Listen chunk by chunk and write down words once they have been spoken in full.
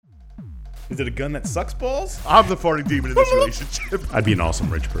Is it a gun that sucks balls? I'm the farting demon in this relationship. I'd be an awesome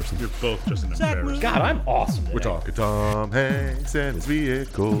rich person. You're both just an embarrassment. God, I'm awesome today. We're talking Tom Hanks and his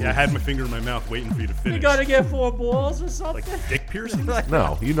vehicle. Yeah, I had my finger in my mouth waiting for you to finish. You gotta get 4 balls or something. Like dick piercing?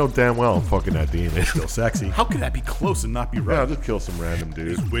 No, you know damn well I'm fucking that demon. Still sexy. How could that be close and not be Yeah, right? I'll just kill some random dude.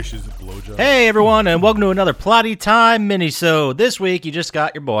 His wish is a blowjob. Hey everyone, and welcome to another Plotty Time mini-sode. This week you just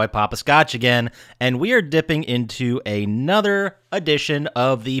got your boy Papa Scotch again, and we are dipping into another edition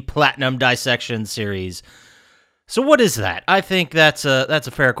of the Platinum Dissection series. So what is that? I think that's a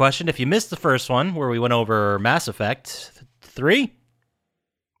fair question. If you missed the first one where we went over Mass Effect 3,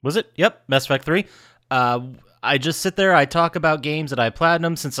 was it? Yep, Mass Effect 3. I just sit there, I talk about games that I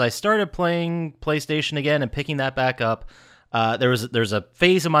platinum since I started playing PlayStation again and picking that back up. There's a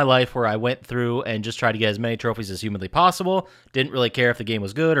phase in my life where I went through and just tried to get as many trophies as humanly possible. Didn't really care if the game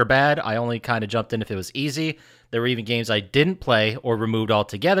was good or bad. I only kind of jumped in if it was easy. There were even games I didn't play or removed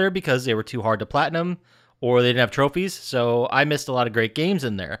altogether because they were too hard to platinum or they didn't have trophies. So I missed a lot of great games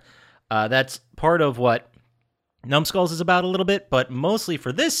in there. That's part of what Numbskulls is about a little bit, but mostly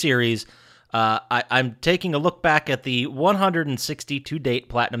for this series, I'm taking a look back at the 160 to-date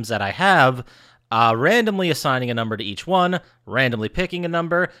platinums that I have, randomly assigning a number to each one, randomly picking a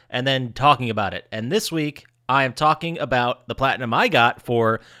number, and then talking about it. And this week, I am talking about the platinum I got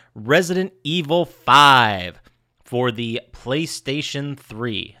for Resident Evil 5 for the PlayStation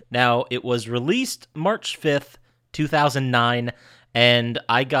 3. Now, it was released March 5th, 2009, and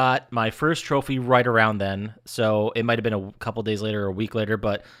I got my first trophy right around then, so it might have been a couple days later or a week later,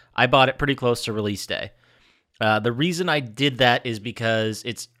 but I bought it pretty close to release day. The reason I did that is because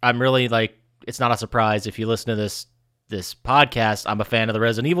it's not a surprise if you listen to this podcast. I'm a fan of the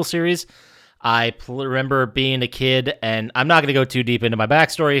Resident Evil series. I remember being a kid, and I'm not going to go too deep into my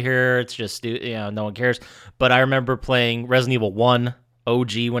backstory here. It's just, no one cares. But I remember playing Resident Evil 1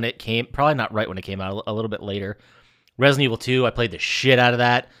 OG when it came, probably not right when it came out, a little bit later. Resident Evil 2, I played the shit out of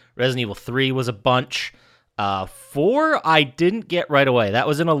that. Resident Evil 3 was a bunch. 4, I didn't get right away. That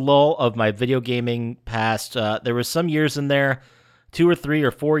was in a lull of my video gaming past. There was some years in there, 2 or 3 or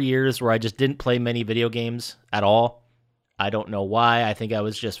 4 years, where I just didn't play many video games at all. I don't know why. I think I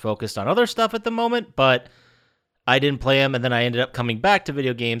was just focused on other stuff at the moment, but I didn't play them, and then I ended up coming back to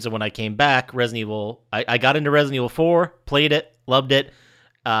video games, and when I came back, Resident Evil, I got into Resident Evil 4, played it, loved it,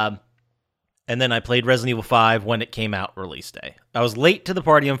 and then I played Resident Evil 5 when it came out release day. I was late to the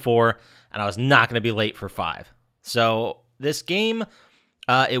party on 4, and I was not going to be late for 5. So this game,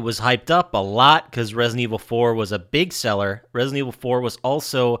 it was hyped up a lot because Resident Evil 4 was a big seller. Resident Evil 4 was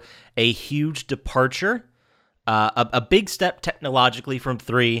also a huge departure, a big step technologically from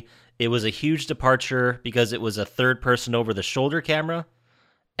 3. It was a huge departure because it was a third-person over-the-shoulder camera,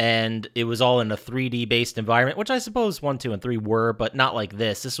 and it was all in a 3D-based environment, which I suppose 1, 2, and 3 were, but not like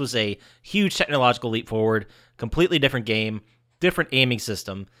this. This was a huge technological leap forward, completely different game, different aiming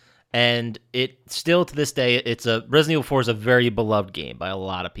system, and it still, to this day, Resident Evil 4 is a very beloved game by a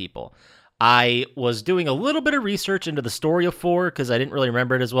lot of people. I was doing a little bit of research into the story of 4 because I didn't really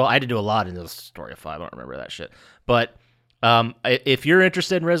remember it as well. I had to do a lot into the story of 5. I don't remember that shit. But if you're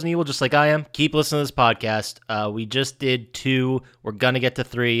interested in Resident Evil just like I am, keep listening to this podcast. We just did 2. We're going to get to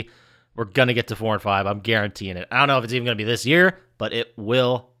 3. We're going to get to 4 and 5. I'm guaranteeing it. I don't know if it's even going to be this year, but it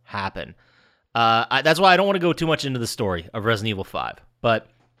will happen. That's why I don't want to go too much into the story of Resident Evil 5. But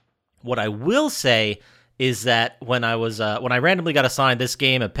what I will say is that when I randomly got assigned this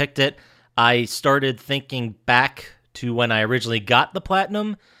game and picked it, I started thinking back to when I originally got the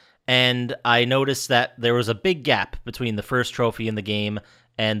platinum, and I noticed that there was a big gap between the first trophy in the game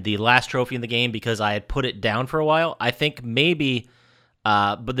and the last trophy in the game because I had put it down for a while. I think maybe,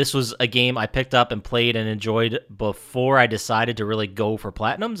 but this was a game I picked up and played and enjoyed before I decided to really go for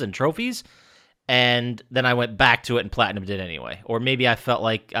platinums and trophies, and then I went back to it and platinumed it anyway. Or maybe I felt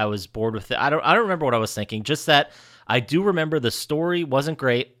like I was bored with it. I don't remember what I was thinking, just that I do remember the story wasn't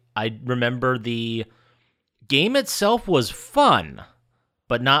great. I remember the game itself was fun,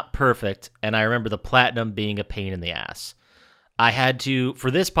 but not perfect, and I remember the platinum being a pain in the ass. I had to,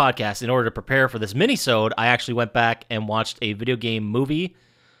 for this podcast, in order to prepare for this mini-sode, I actually went back and watched a video game movie,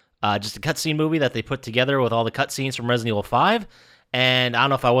 just a cutscene movie that they put together with all the cutscenes from Resident Evil 5, and I don't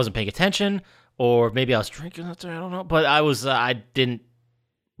know if I wasn't paying attention, or maybe I was drinking that day, I don't know, but I didn't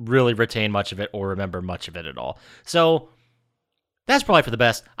really retain much of it or remember much of it at all. So that's probably for the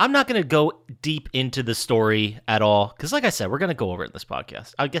best. I'm not going to go deep into the story at all, because like I said, we're going to go over it in this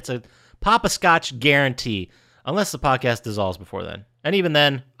podcast. I'll get to Papa Scotch guarantee, unless the podcast dissolves before then. And even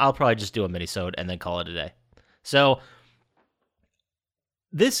then, I'll probably just do a mini-sode and then call it a day. So,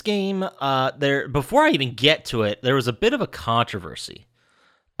 this game, before I even get to it, there was a bit of a controversy.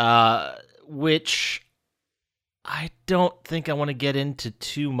 which I don't think I want to get into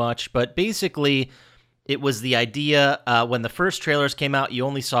too much, but basically it was the idea when the first trailers came out, you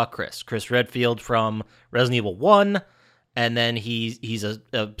only saw Chris Redfield from Resident Evil 1, and then he's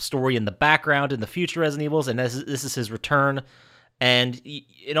a story in the background in the future Resident Evils, and this is his return. And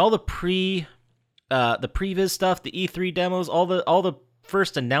in all the previs stuff, the E3 demos, all the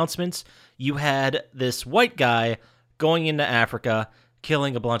first announcements, you had this white guy going into Africa,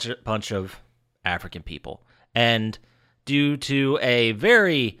 killing a bunch of African people. And due to a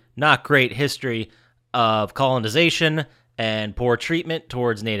very not great history of colonization and poor treatment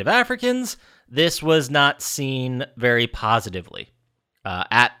towards Native Africans, this was not seen very positively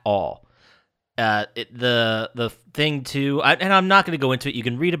at all. The thing too, and I'm not going to go into it. You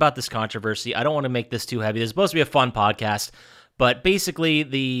can read about this controversy. I don't want to make this too heavy. This is supposed to be a fun podcast, but basically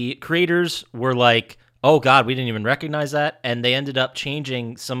the creators were like, "Oh God, we didn't even recognize that," and they ended up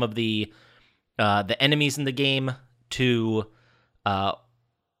changing some of the enemies in the game to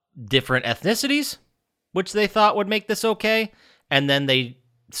different ethnicities, which they thought would make this okay. And then they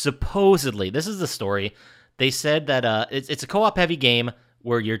supposedly, this is the story, they said that it's a co-op heavy game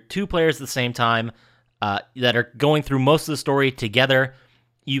where you're two players at the same time that are going through most of the story together.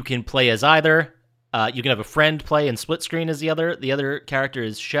 You can play as either. You can have a friend play and split screen as the other. The other character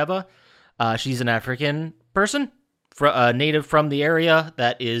is Sheva. She's an African person, native from the area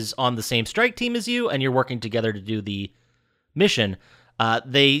that is on the same strike team as you, and you're working together to do the mission.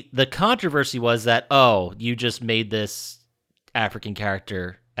 The controversy was that, you just made this African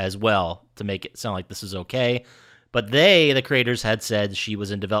character as well to make it sound like this is okay. But the creators, had said she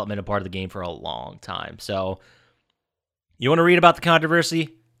was in development and part of the game for a long time. So you want to read about the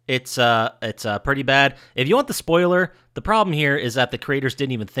controversy? It's pretty bad. If you want the spoiler, the problem here is that the creators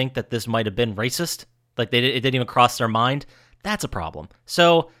didn't even think that this might have been racist. Like it didn't even cross their mind. That's a problem.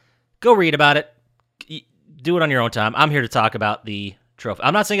 So go read about it. Do it on your own time. I'm here to talk about the trophy.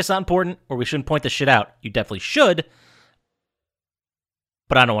 I'm not saying it's not important or we shouldn't point this shit out. You definitely should.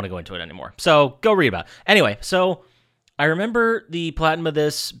 But I don't want to go into it anymore. So go read about it. Anyway, so I remember the platinum of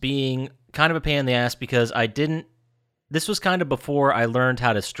this being kind of a pain in the ass because this was kind of before I learned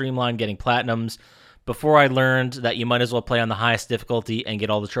how to streamline getting platinums, before I learned that you might as well play on the highest difficulty and get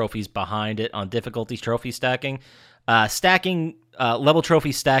all the trophies behind it on difficulty trophy stacking. Level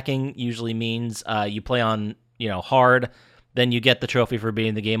trophy stacking usually means you play on, hard, then you get the trophy for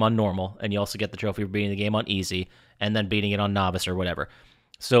beating the game on normal, and you also get the trophy for beating the game on easy, and then beating it on novice or whatever.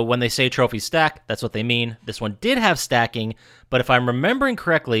 So when they say trophy stack, that's what they mean. This one did have stacking, but if I'm remembering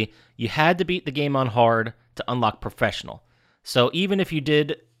correctly, you had to beat the game on hard to unlock professional. So even if you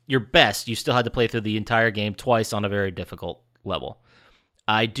did your best, you still had to play through the entire game twice on a very difficult level.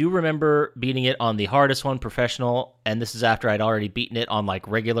 I do remember beating it on the hardest one, professional, and this is after I'd already beaten it on like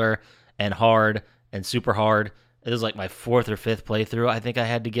regular and hard and super hard. It was like my fourth or fifth playthrough I think I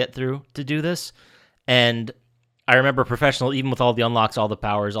had to get through to do this. And I remember professional, even with all the unlocks, all the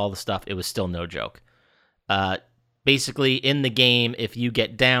powers, all the stuff, it was still no joke. Basically, in the game, if you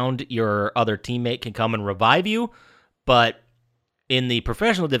get downed, your other teammate can come and revive you. But in the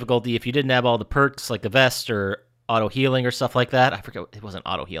professional difficulty, if you didn't have all the perks like the vest or auto healing or stuff like that, I forget, it wasn't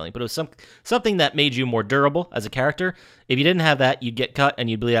auto healing, but it was something that made you more durable as a character. If you didn't have that, you'd get cut and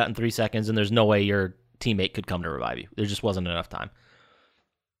you'd bleed out in 3 seconds, and there's no way your teammate could come to revive you. There just wasn't enough time.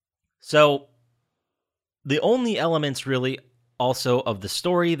 So the only elements really also of the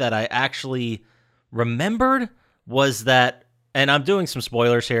story that I actually remembered was that, and I'm doing some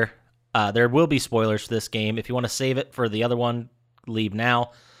spoilers here. There will be spoilers for this game. If you want to save it for the other one, leave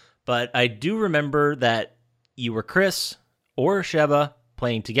now. But I do remember that you were Chris or Sheva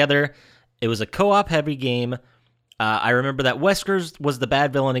playing together. It was a co-op heavy game. I remember that Wesker was the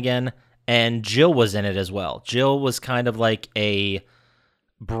bad villain again, and Jill was in it as well. Jill was kind of like a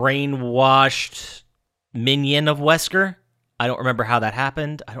brainwashed minion of Wesker. I don't remember how that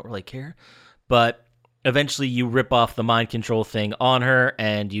happened. I don't really care. But eventually you rip off the mind control thing on her,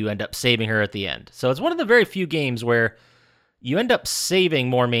 and you end up saving her at the end. So it's one of the very few games where you end up saving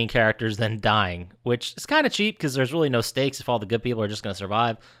more main characters than dying, which is kind of cheap because there's really no stakes if all the good people are just going to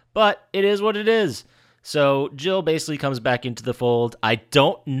survive. But it is what it is. So Jill basically comes back into the fold. I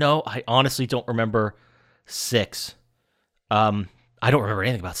don't know. I honestly don't remember 6. I don't remember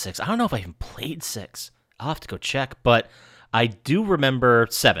anything about 6. I don't know if I even played 6. I'll have to go check. But I do remember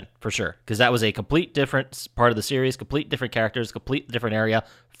 7 for sure, because that was a complete different part of the series, complete different characters, complete different area,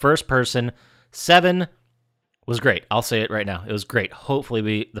 first person. 7 was great. I'll say it right now. It was great.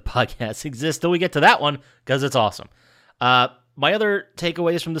 Hopefully the podcast exists till we get to that one, because it's awesome. My other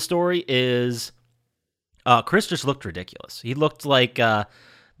takeaways from the story is Chris just looked ridiculous. He looked like the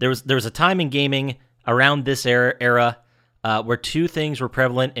There was a time in gaming around this era where two things were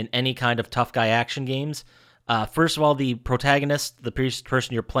prevalent in any kind of tough guy action games. First of all, the protagonist, the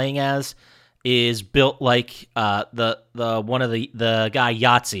person you're playing as, is built like the guy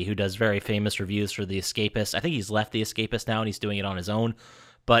Yahtzee, who does very famous reviews for The Escapist. I think he's left The Escapist now and he's doing it on his own,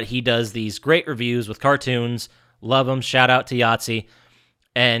 but he does these great reviews with cartoons. Love him. Shout out to Yahtzee.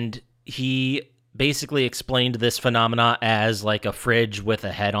 And he basically explained this phenomena as like a fridge with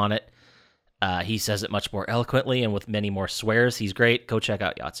a head on it. He says it much more eloquently and with many more swears. He's great. Go check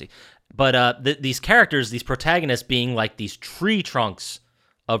out Yahtzee. But these characters, these protagonists being like these tree trunks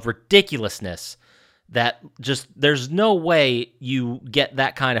of ridiculousness that just, there's no way you get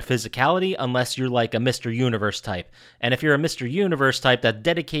that kind of physicality unless you're like a Mr. Universe type. And if you're a Mr. Universe type that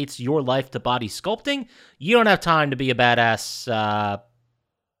dedicates your life to body sculpting, you don't have time to be a badass,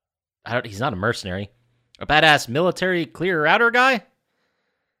 he's not a mercenary, a badass military clear outer guy.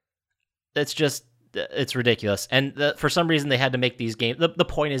 It's ridiculous. And for some reason they had to make these games. The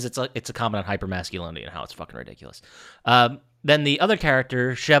point is it's a comment on hypermasculinity and how it's fucking ridiculous. Then the other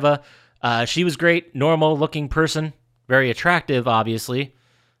character, Sheva, she was great, normal looking person, very attractive, obviously,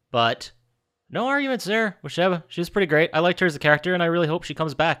 but no arguments there with Sheva. She was pretty great. I liked her as a character, and I really hope she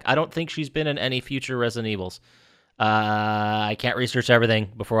comes back. I don't think she's been in any future Resident Evils. I can't research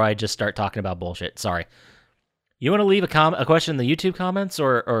everything before I just start talking about bullshit. Sorry. You want to leave a question in the YouTube comments,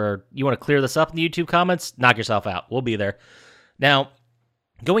 or you want to clear this up in the YouTube comments? Knock yourself out. We'll be there. Now,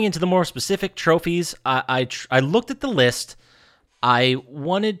 going into the more specific trophies, I looked at the list. I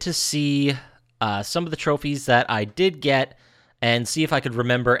wanted to see some of the trophies that I did get and see if I could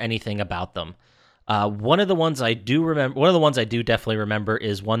remember anything about them. One of the ones I do definitely remember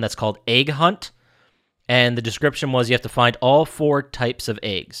is one that's called Egg Hunt, and the description was you have to find all 4 types of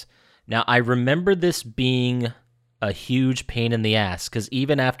eggs. Now, I remember this being a huge pain in the ass, because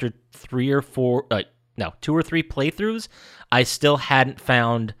even after 2 or 3 playthroughs, I still hadn't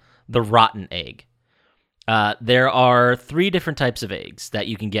found the rotten egg. There are 3 different types of eggs that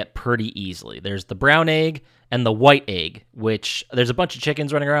you can get pretty easily. There's the brown egg and the white egg, which there's a bunch of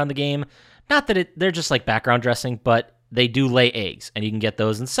chickens running around the game. Not that they're just like background dressing, but they do lay eggs, and you can get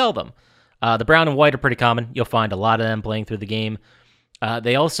those and sell them. The brown and white are pretty common. You'll find a lot of them playing through the game.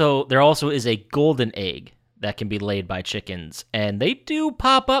 There also is a golden egg that can be laid by chickens, and they do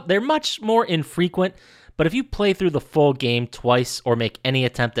pop up. They're much more infrequent, but if you play through the full game twice or make any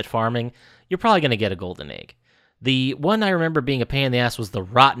attempt at farming, you're probably going to get a golden egg. The one I remember being a pain in the ass was the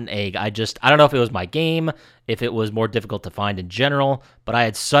rotten egg. I don't know if it was my game, if it was more difficult to find in general, but I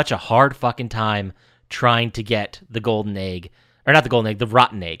had such a hard fucking time trying to get the golden egg. Or not the golden egg, the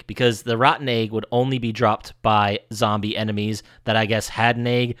rotten egg, because the rotten egg would only be dropped by zombie enemies that I guess had an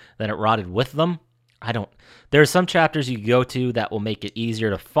egg, then it rotted with them. There are some chapters you go to that will make it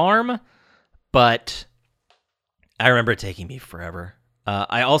easier to farm, but I remember it taking me forever.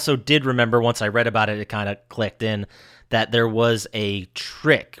 I also did remember, once I read about it, it kind of clicked in, that there was a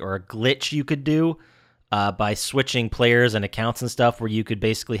trick or a glitch you could do by switching players and accounts and stuff, where you could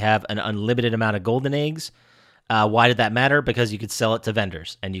basically have an unlimited amount of golden eggs. Why did that matter? Because you could sell it to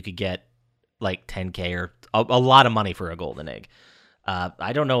vendors, and you could get like 10K or a lot of money for a golden egg.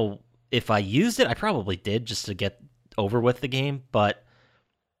 I don't know if I used it. I probably did, just to get over with the game, but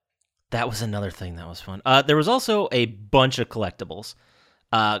that was another thing that was fun. There was also a bunch of collectibles.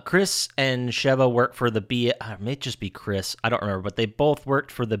 Chris and Sheva worked for the it may just be Chris, I don't remember, but they both worked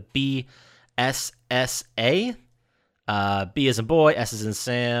for the BSSA. B as in boy, S as in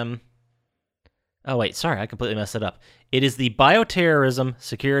Sam. Oh, wait, sorry, I completely messed it up. It is the Bioterrorism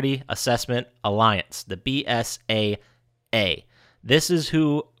Security Assessment Alliance, the BSAA. This is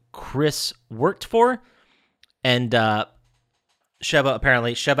who Chris worked for, and Sheva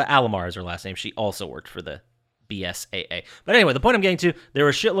Alomar is her last name. She also worked for the BSAA. But anyway, the point I'm getting to, there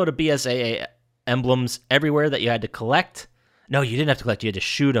were a shitload of BSAA emblems everywhere that you had to collect. No, you didn't have to collect. You had to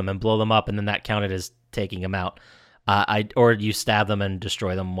shoot them and blow them up, and then that counted as taking them out. Or you stab them and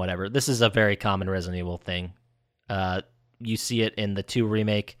destroy them, whatever. This is a very common Resident Evil thing. You see it in the 2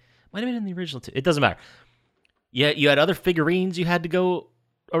 remake. Might have been in the original 2. It doesn't matter. Yeah, you had other figurines you had to go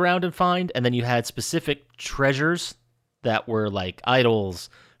around and find, and then you had specific treasures that were like idols,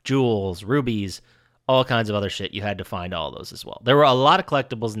 jewels, rubies, all kinds of other shit. You had to find all those as well. There were a lot of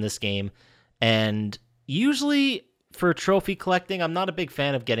collectibles in this game, and usually for trophy collecting, I'm not a big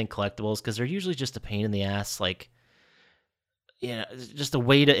fan of getting collectibles because they're usually just a pain in the ass. Like, just a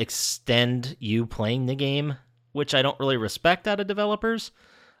way to extend you playing the game, which I don't really respect out of developers.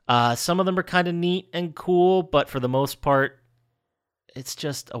 Some of them are kind of neat and cool, but for the most part, it's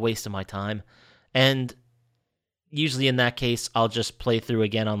just a waste of my time. And usually in that case, I'll just play through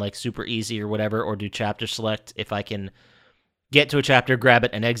again on like super easy or whatever, or do chapter select. If I can get to a chapter, grab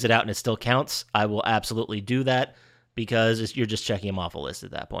it, and exit out and it still counts, I will absolutely do that because you're just checking them off a list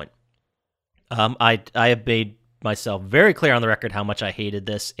at that point. I have made myself very clear on the record how much I hated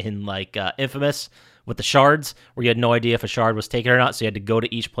this in like Infamous with the shards, where you had no idea if a shard was taken or not, so you had to go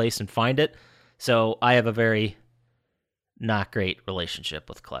to each place and find it. So I have a very not great relationship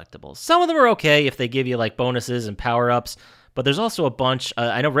with collectibles. Some of them are okay if they give you like bonuses and power-ups, but there's also a bunch,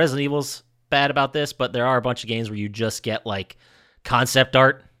 I know Resident Evil's bad about this, but there are a bunch of games where you just get like concept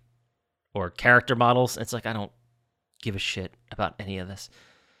art or character models. It's like, I don't give a shit about any of this.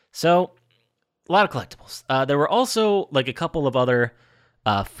 So a lot of collectibles. There were also like a couple of other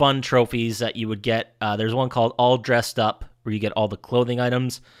fun trophies that you would get. There's one called All Dressed Up, where you get all the clothing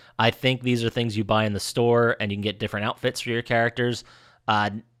items. I think these are things you buy in the store, and you can get different outfits for your characters.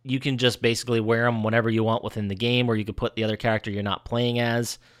 You can just basically wear them whenever you want within the game, or you could put the other character you're not playing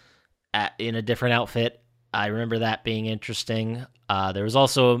as in a different outfit. I remember that being interesting. There was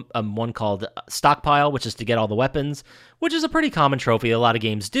also one called Stockpile, which is to get all the weapons, which is a pretty common trophy. A lot of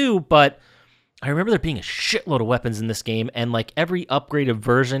games do, but I remember there being a shitload of weapons in this game, and like every upgraded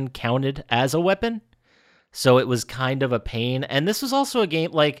version counted as a weapon. So it was kind of a pain. And this was also a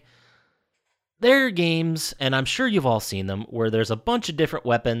game, like, there are games, and I'm sure you've all seen them, where there's a bunch of different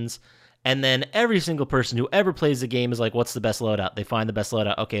weapons, and then every single person who ever plays the game is like, what's the best loadout? They find the best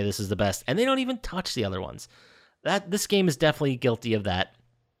loadout. Okay, this is the best. And they don't even touch the other ones. This game is definitely guilty of that.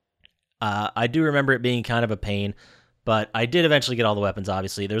 I do remember it being kind of a pain, but I did eventually get all the weapons,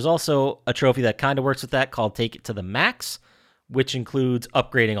 obviously. There's also a trophy that kind of works with that called Take It to the Max, which includes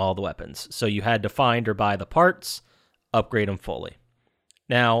upgrading all the weapons. So you had to find or buy the parts, upgrade them fully.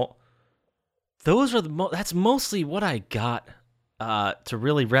 Now, those are that's mostly what I got to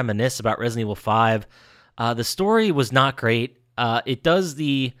really reminisce about Resident Evil 5. The story was not great. It does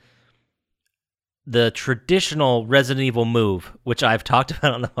the traditional Resident Evil move, which I've talked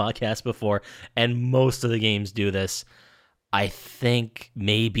about on the podcast before, and most of the games do this. I think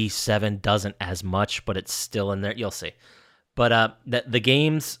maybe 7 doesn't as much, but it's still in there. You'll see. But the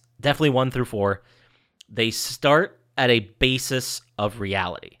games, definitely 1 through 4, they start at a basis of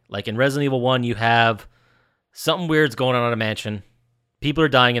reality. Like in Resident Evil 1, you have something weird's going on in a mansion. People are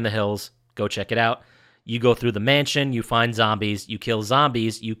dying in the hills. Go check it out. You go through the mansion, you find zombies, you kill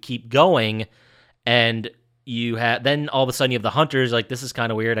zombies, you keep going, and then all of a sudden you have the hunters. Like, this is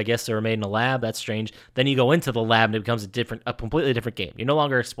kind of weird. I guess they were made in a lab. That's strange. Then you go into the lab, and it becomes a completely different game. You're no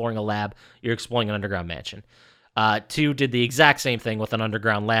longer exploring a lab. You're exploring an underground mansion. 2 did the exact same thing with an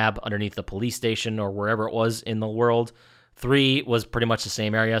underground lab underneath the police station or wherever it was in the world. 3 was pretty much the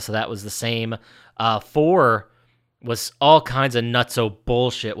same area, so that was the same. 4 was all kinds of nutso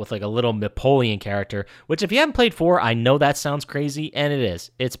bullshit with like a little Napoleon character, which if you haven't played 4, I know that sounds crazy, and it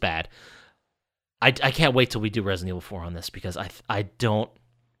is. It's bad. I can't wait till we do Resident Evil 4 on this, because I don't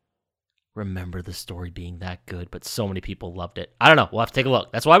remember the story being that good, but so many people loved it. I don't know. We'll have to take a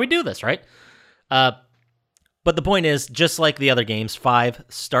look. That's why we do this, right? But the point is, just like the other games, 5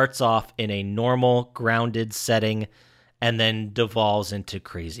 starts off in a normal, grounded setting and then devolves into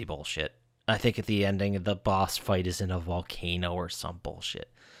crazy bullshit. I think at the ending, the boss fight is in a volcano or some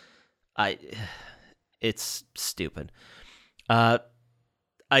bullshit. It's stupid. I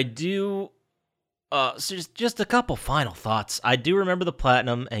do... so just a couple final thoughts. I do remember the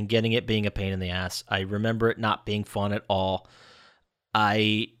platinum and getting it being a pain in the ass. I remember it not being fun at all.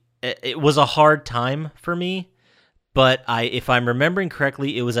 It was a hard time for me, but if I'm remembering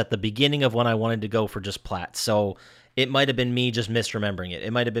correctly, it was at the beginning of when I wanted to go for just plat. So it might have been me just misremembering it.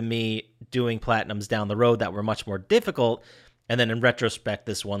 It might have been me doing platinums down the road that were much more difficult, and then in retrospect,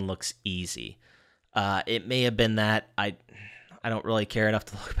 this one looks easy. It may have been that. I don't really care enough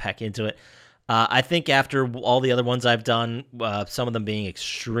to look back into it. I think after all the other ones I've done, some of them being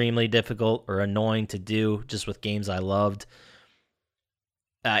extremely difficult or annoying to do just with games I loved,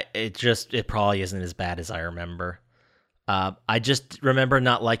 it probably isn't as bad as I remember. I just remember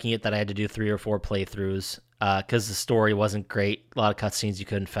not liking it that I had to do 3 or 4 playthroughs because the story wasn't great. A lot of cutscenes you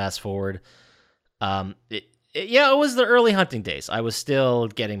couldn't fast forward. It was the early hunting days. I was still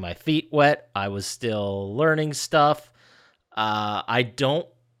getting my feet wet. I was still learning stuff.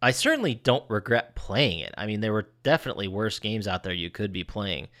 I certainly don't regret playing it. I mean, there were definitely worse games out there you could be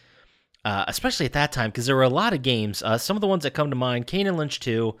playing, especially at that time, because there were a lot of games. Some of the ones that come to mind, Kane and Lynch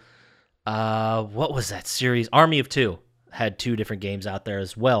 2, what was that series? Army of Two had 2 different games out there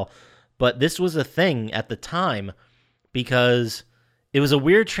as well. But this was a thing at the time because it was a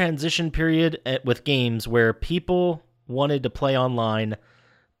weird transition period with games where people wanted to play online,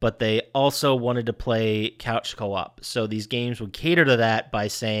 but they also wanted to play couch co-op. So these games would cater to that by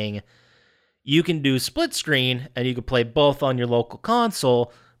saying you can do split screen and you can play both on your local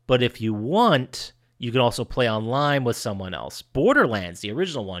console, but if you want, you can also play online with someone else. Borderlands, the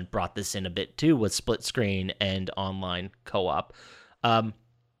original one, brought this in a bit too with split screen and online co-op.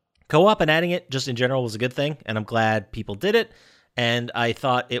 Co-op and adding it just in general was a good thing, and I'm glad people did it. And I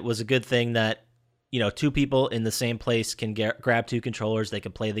thought it was a good thing that, two people in the same place can grab two controllers, they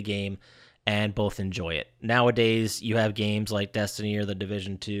can play the game, and both enjoy it. Nowadays, you have games like Destiny or The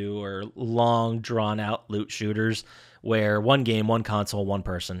Division 2 or long, drawn-out loot shooters where one game, one console, one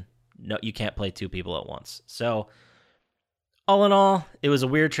person. No, you can't play two people at once. So, all in all, it was a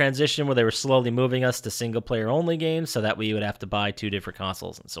weird transition where they were slowly moving us to single-player only games so that we would have to buy two different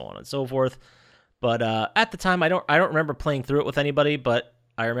consoles and so on and so forth. But at the time, I don't remember playing through it with anybody, but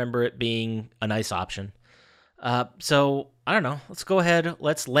I remember it being a nice option. So, I don't know. Let's go ahead.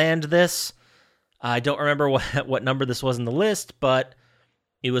 Let's land this. I don't remember what number this was in the list, but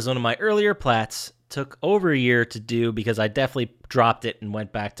it was one of my earlier plats. Took over a year to do because I definitely dropped it and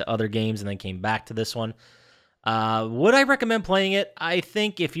went back to other games and then came back to this one. Would I recommend playing it? I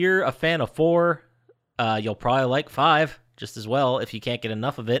think if you're a fan of 4, you'll probably like 5 just as well if you can't get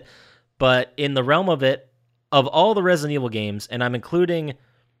enough of it. But in the realm of it, of all the Resident Evil games, and I'm including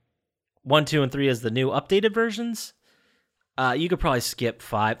 1, 2, and 3 as the new updated versions, you could probably skip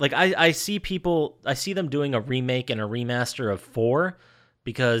 5. Like I see them doing a remake and a remaster of 4,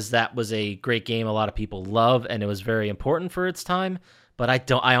 because that was a great game a lot of people love, and it was very important for its time. But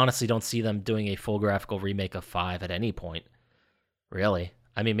I honestly don't see them doing a full graphical remake of 5 at any point. Really.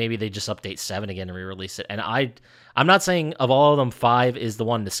 I mean, maybe they just update 7 again and re-release it. And I'm not saying of all of them, 5 is the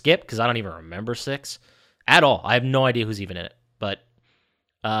one to skip, because I don't even remember 6 at all. I have no idea who's even in it. But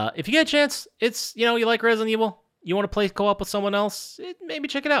if you get a chance, it's, you like Resident Evil, you want to play co-op with someone else, maybe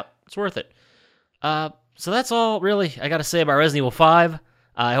check it out. It's worth it. So that's all, really, I got to say about Resident Evil 5.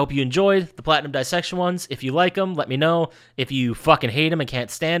 I hope you enjoyed the Platinum Dissection ones. If you like them, let me know. If you fucking hate them and can't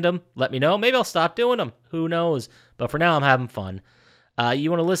stand them, let me know. Maybe I'll stop doing them. Who knows? But for now, I'm having fun.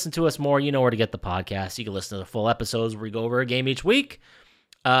 You want to listen to us more, you know where to get the podcast. You can listen to the full episodes where we go over a game each week.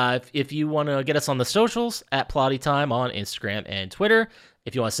 If you want to get us on the socials, at PlottyTime on Instagram and Twitter.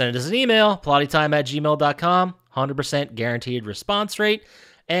 If you want to send us an email, plottytime@gmail.com, 100% guaranteed response rate.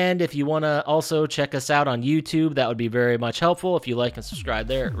 And if you want to also check us out on YouTube, that would be very much helpful. If you like and subscribe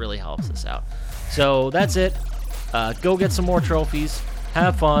there, it really helps us out. So that's it. Go get some more trophies.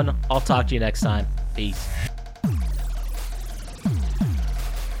 Have fun. I'll talk to you next time. Peace.